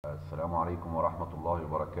Assalamu alaikum wa rahmatullahi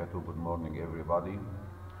wa barakatuh. Good morning, everybody.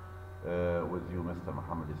 With you, Mr.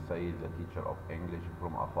 Muhammad Al-Sayed, the teacher of English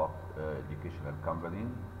from Afaq Educational Company.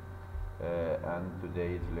 And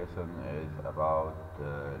today's lesson is about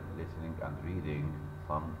listening and reading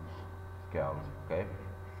some skills. Okay.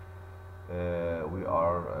 We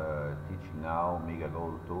are teaching now Mega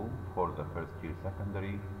Goal 2 for the first year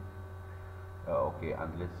secondary. Okay,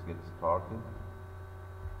 and let's get started.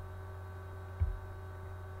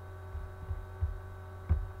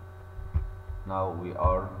 Now we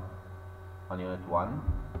are on Unit 1,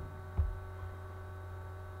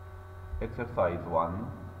 Exercise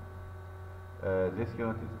 1. This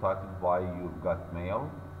unit is started by You've Got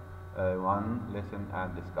Mail. 1. Listen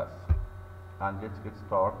and discuss. And let's get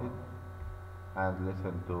started and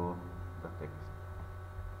listen to the text.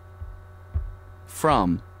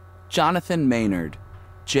 From Jonathan Maynard,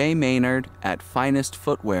 J. Maynard at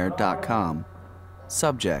finestfootwear.com.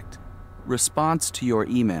 Subject: response to your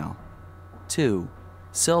email. 2.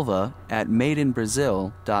 Silva at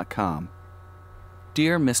madeinbrazil.com.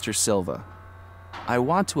 Dear Mr. Silva, I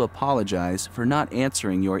want to apologize for not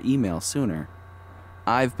answering your email sooner.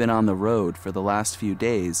 I've been on the road for the last few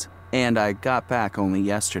days, and I got back only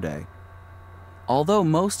yesterday. Although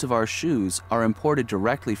most of our shoes are imported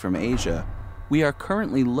directly from Asia, we are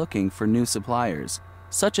currently looking for new suppliers,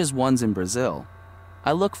 such as ones in Brazil.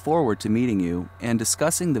 I look forward to meeting you and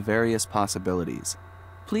discussing the various possibilities.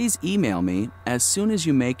 Please email me as soon as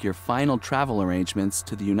you make your final travel arrangements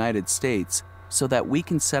to the United States so that we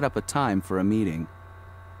can set up a time for a meeting.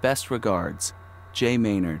 Best regards, J.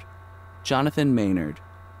 Maynard. Jonathan Maynard,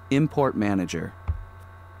 Import Manager.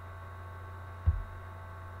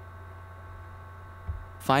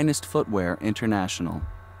 Finest Footwear International.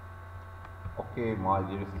 Okay, my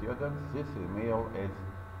dear students, this email is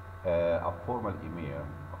a formal email.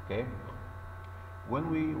 Okay, when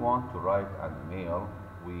we want to write an email,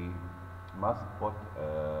 we must put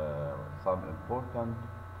some important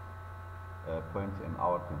points in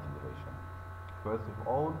our consideration. First of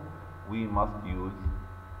all, we must use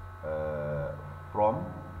from,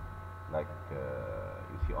 like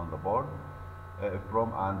you see on the board,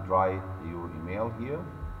 from, and write your email here,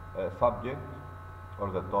 subject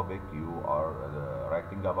or the topic you are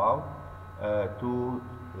writing about, to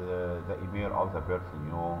the email of the person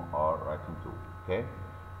you are writing to. Okay.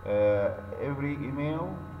 Every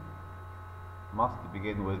email must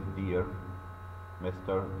begin with Dear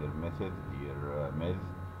Mr., Dear Mrs., Dear Ms.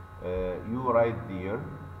 You write Dear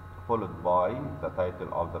followed by the title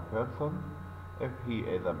of the person. If he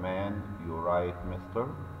is a man, you write Mr.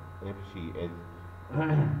 If she is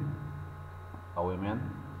a woman,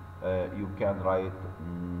 you can write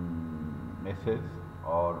Mrs.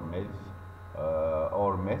 or Ms.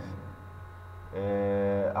 Or Miss,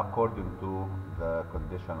 according to the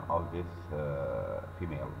condition of this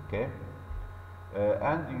female. Okay,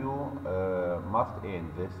 and you must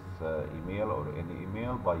end this email or any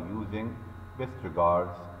email by using best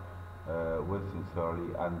regards, with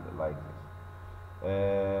sincerely, and like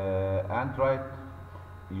this, and write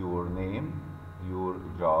your name, your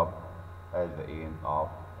job at the end of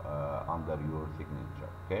under your signature.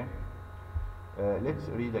 Okay. Let's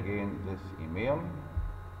read again this email.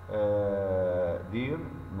 Dear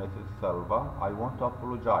Mrs. Silva, I want to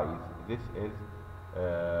apologize. This is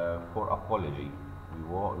for apology.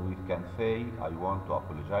 We can say, I want to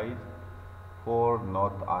apologize for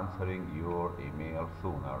not answering your email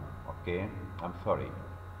sooner. Okay, I'm sorry.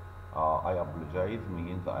 I apologize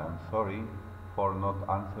means I am sorry for not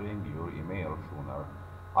answering your email sooner.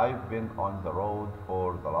 I've been on the road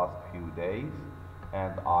for the last few days,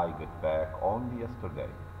 and I got back only yesterday.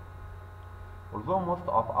 Although most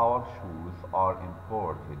of our shoes are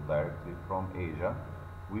imported directly from Asia,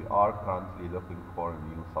 we are currently looking for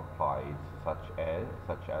new supplies, such as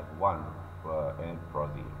one in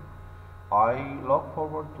Brazil. I look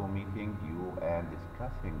forward to meeting you and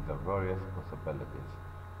discussing the various possibilities.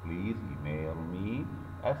 Please email me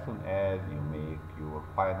as soon as you make your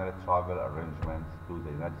final travel arrangements to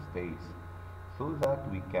the United States, so that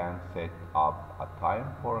we can set up a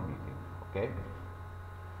time for a meeting. Okay.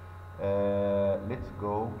 Let's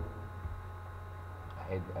go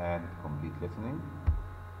ahead and complete listening.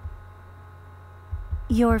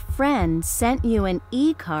 Your friend sent you an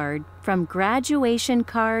e-card from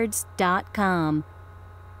graduationcards.com.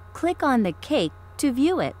 Click on the cake to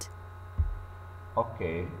view it.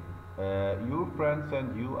 Okay. Your friend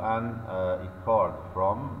sent you an e-card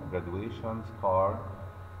from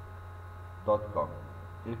graduationcards.com.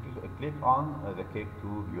 Click on the cake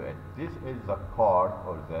to view it. This is the card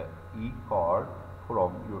or the e-card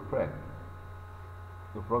from your friend.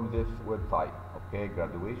 from this website, okay,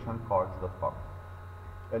 graduationcards.com.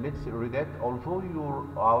 Let's read it. Although you're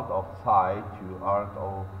out of sight, you aren't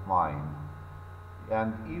of mind.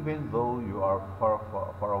 And even though you are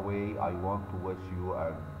far away, I want to wish you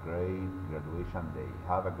a great graduation day.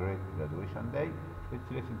 Have a great graduation day. Let's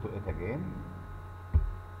listen to it again.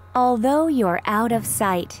 Although you're out of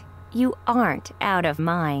sight, you aren't out of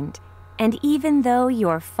mind. And even though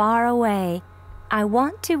you're far away, I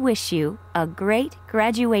want to wish you a great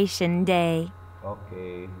graduation day.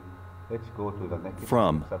 Okay, let's go to the next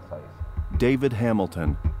From exercise. David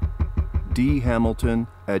Hamilton,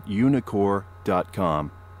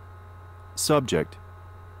 dhamilton@unicor.com. Subject: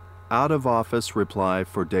 Out of office reply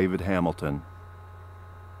for David Hamilton.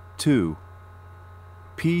 2.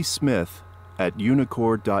 P.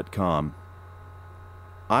 Smith@unicor.com.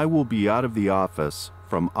 I will be out of the office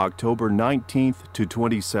from October 19th to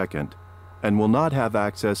 22nd and will not have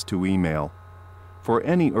access to email. For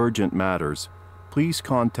any urgent matters, please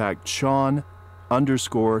contact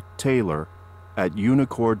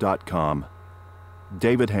Sean_Taylor@unicor.com.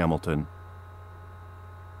 David Hamilton.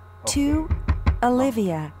 To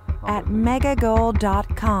Olivia at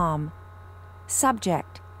megagold.com.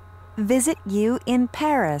 Subject: Visit you in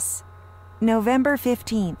Paris, November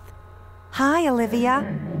 15th. Hi,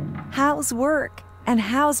 Olivia. How's work and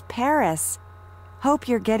how's Paris? Hope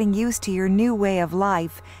you're getting used to your new way of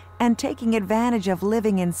life and taking advantage of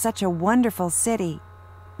living in such a wonderful city.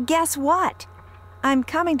 Guess what? I'm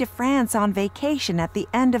coming to France on vacation at the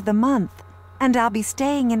end of the month, and I'll be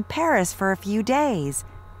staying in Paris for a few days.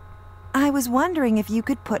 I was wondering if you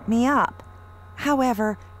could put me up.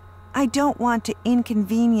 However, I don't want to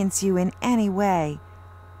inconvenience you in any way.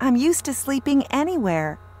 I'm used to sleeping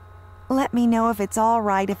anywhere. Let me know if it's all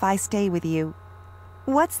right if I stay with you.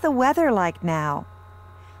 What's the weather like now?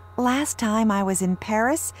 Last time I was in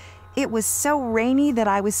Paris, it was so rainy that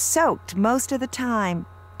I was soaked most of the time,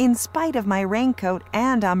 in spite of my raincoat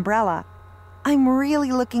and umbrella. I'm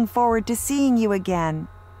really looking forward to seeing you again.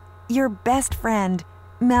 Your best friend,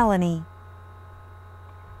 Melanie.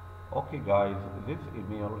 Okay guys, this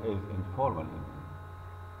email is informal email.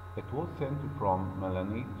 It was sent from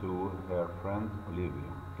Melanie to her friend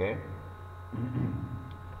Olivia, okay?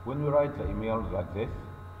 When we write the email like this,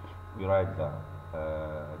 we write the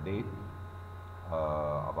date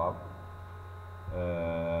above,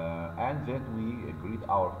 and then we greet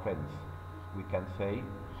our friends. We can say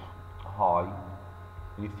hi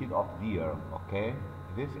instead of dear, okay?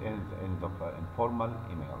 This is in the informal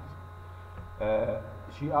emails.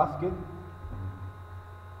 She asked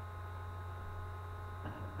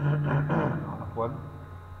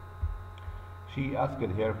she asked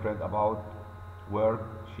her friend about work.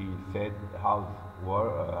 She said how's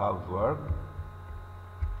work.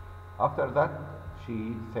 After that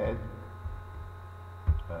she said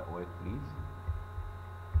wait please.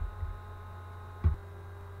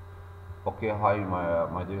 Okay, hi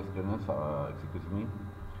my dear students, excuse me.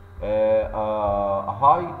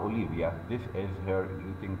 Hi Olivia, this is her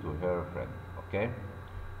greeting to her friend, okay?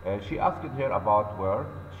 She asked her about work.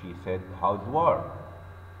 She said how's work,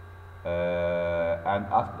 and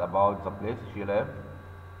asked about the place she lived,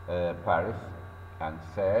 Paris, and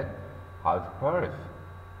said how's Paris,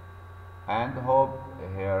 and hoped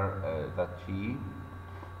her that she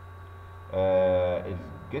is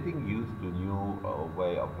getting used to new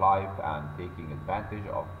way of life and taking advantage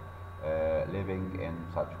of living in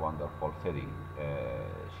such wonderful city.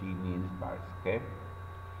 She means Paris, okay?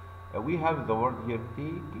 We have the word here,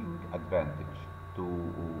 taking advantage, to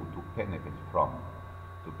benefit from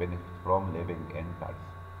living in Paris.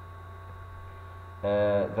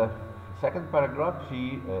 The second paragraph,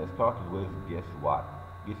 she started with guess what?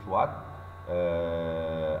 Guess what?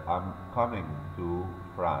 I'm coming to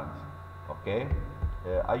France, okay?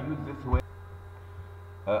 I use this way.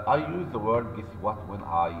 I use the word guess what when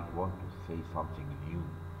I want to say something new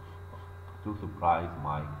to surprise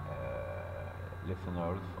my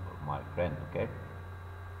listeners, my friend, okay?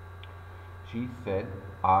 She said,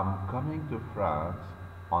 I'm coming to France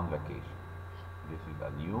on vacation. This is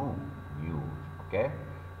a new news, okay?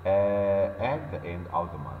 At the end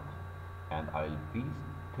of the month. And I'll be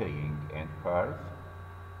staying in Paris.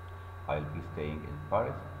 I'll be staying in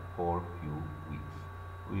Paris for a few weeks.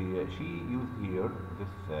 She used here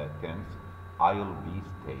this tense, I'll be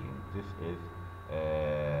staying. This is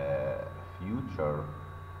future,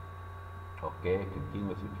 okay,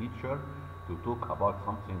 continuous future, to talk about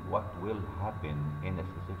something what will happen in a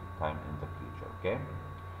specific time in the future, okay?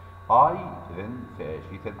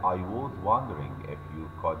 She said, I was wondering if you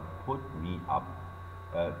could put me up.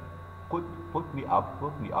 put me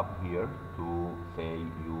up here to say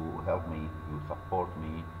you help me, you support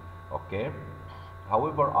me, okay?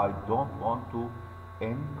 However, I don't want to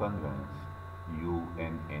inconvenience you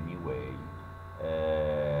in any way.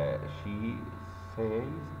 She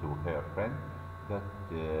says to her friend that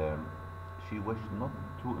she wishes not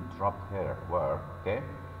to interrupt her work, okay,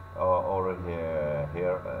 or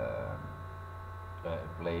her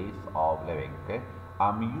place of living, okay.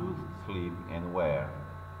 I'm used to sleep anywhere.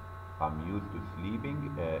 I'm used to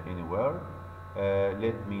sleeping anywhere.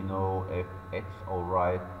 Let me know if it's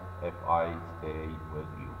alright if I stay with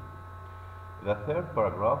you. The third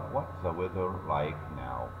paragraph, what's the weather like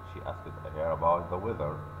now? She asked her about the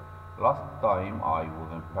weather. Last time I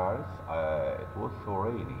was in Paris, it was so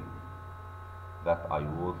rainy that I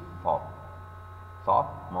was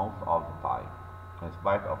soft most of the time, in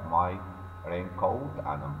spite of my raincoat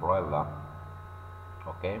and umbrella.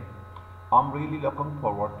 Okay, I'm really looking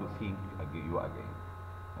forward to seeing you again.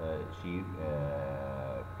 She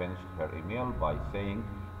finished her email by saying,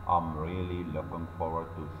 I'm really looking forward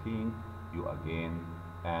to seeing you again,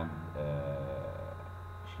 and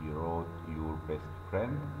she wrote, your best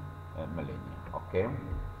friend, Melania.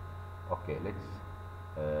 Okay, let's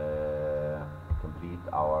complete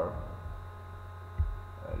our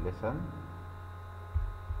lesson.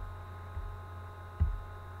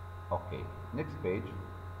 Okay, next page.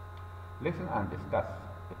 Listen and discuss.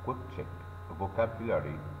 A quick check.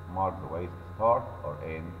 Vocabulary. Mark the ways to start or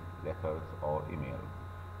end letters or email.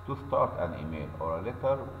 To start an email or a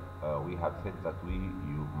letter, we have said that we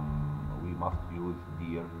must use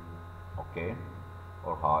dear, okay,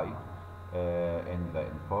 or hi in the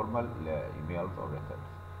informal emails or letters,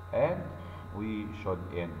 and we should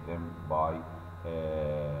end them by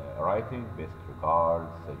writing best regards,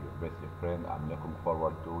 your best friend, I'm looking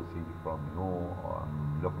forward to receiving from you, or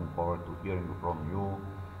I'm looking forward to hearing from you,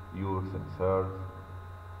 your sincere,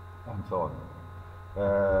 and so on.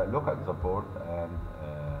 Look at the board and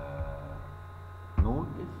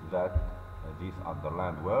notice that these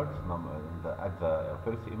underlined words at the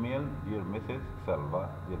first email, dear Mrs. Silva,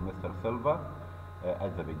 dear Mr. Silva,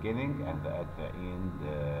 at the beginning, and at the end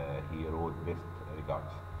he wrote best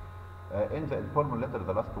regards. In the informal letter,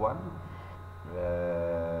 the last one,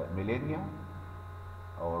 Melania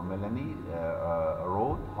or Melanie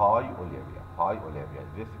wrote, hi Olivia, hi Olivia.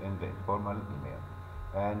 This in the informal email,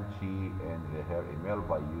 and she ended her email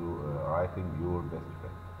by you writing your best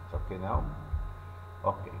friend. It's okay now?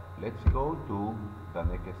 Okay, let's go to the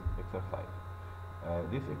next exercise.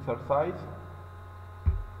 This exercise,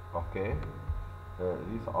 okay,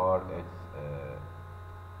 these are its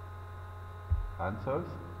answers.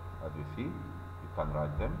 As you see, you can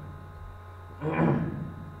write them.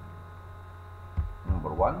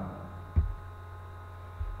 Number one,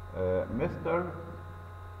 Mr.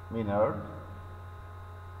 Minard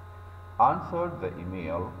answered the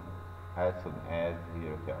email as soon as he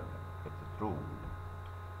returned. It's true.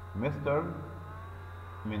 Mr.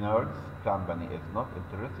 Minard's company is not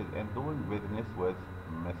interested in doing business with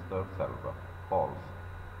Mr. Silva. False.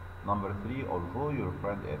 Number three, although your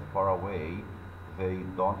friend is far away, they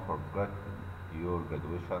don't forget your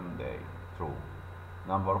graduation day. True.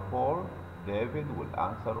 Number four, David will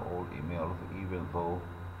answer all emails even though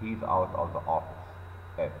he's out of the office.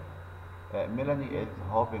 F. Melanie is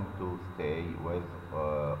hoping to stay with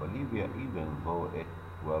Olivia even though it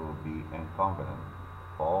will be inconvenient.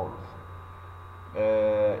 False.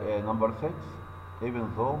 Number six,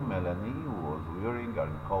 even though Melanie was wearing a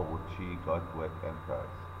coat, she got wet in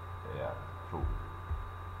Paris. Yeah, true.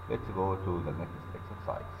 Let's go to the next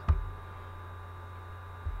exercise.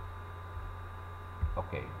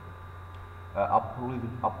 Okay.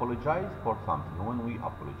 Apologize for something. When we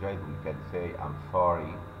apologize, we can say, I'm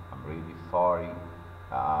sorry, I'm really sorry,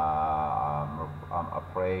 I'm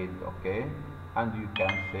afraid, okay? And you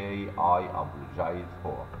can say, I apologize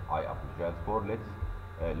for. I apologize for. Let's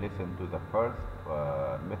listen to the first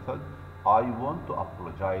method. I want to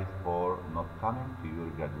apologize for not coming to your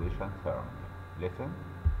graduation ceremony. Listen.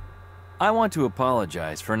 I want to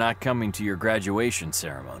apologize for not coming to your graduation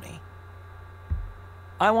ceremony.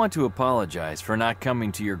 I want to apologize for not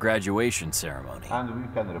coming to your graduation ceremony. And we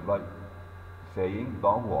can reply saying,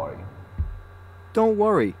 don't worry. Don't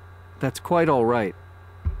worry, that's quite all right.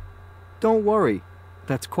 Don't worry,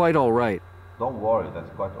 that's quite all right. Don't worry,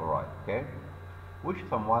 that's quite all right, okay? Wish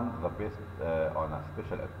someone the best on a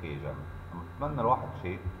special occasion. نتمنى الواحد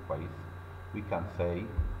شيء كويس. We can say,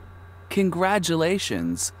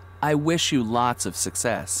 Congratulations, I wish you lots of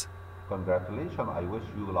success. congratulations, I wish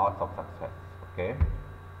you lots of success, okay?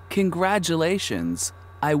 Congratulations,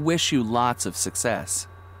 I wish you lots of success.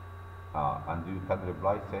 And you can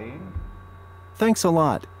reply saying, Thanks a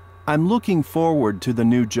lot. I'm looking forward to the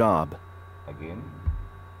new job. again.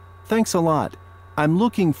 Thanks a lot. I'm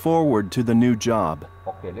looking forward to the new job.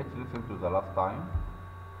 Okay, let's listen to the last time.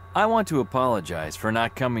 I want to apologize for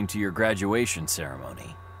not coming to your graduation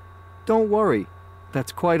ceremony. Don't worry.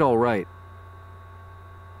 That's quite all right.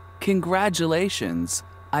 Congratulations.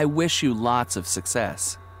 I wish you lots of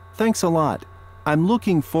success. Thanks a lot. I'm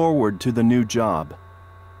looking forward to the new job.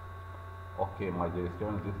 Okay, my dear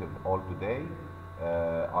students, this is all today.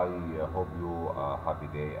 I hope you a happy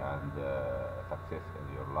day and success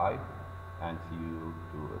in your life, and see you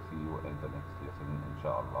in the next lesson,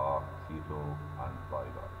 inshallah. See you too, and bye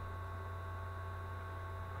bye.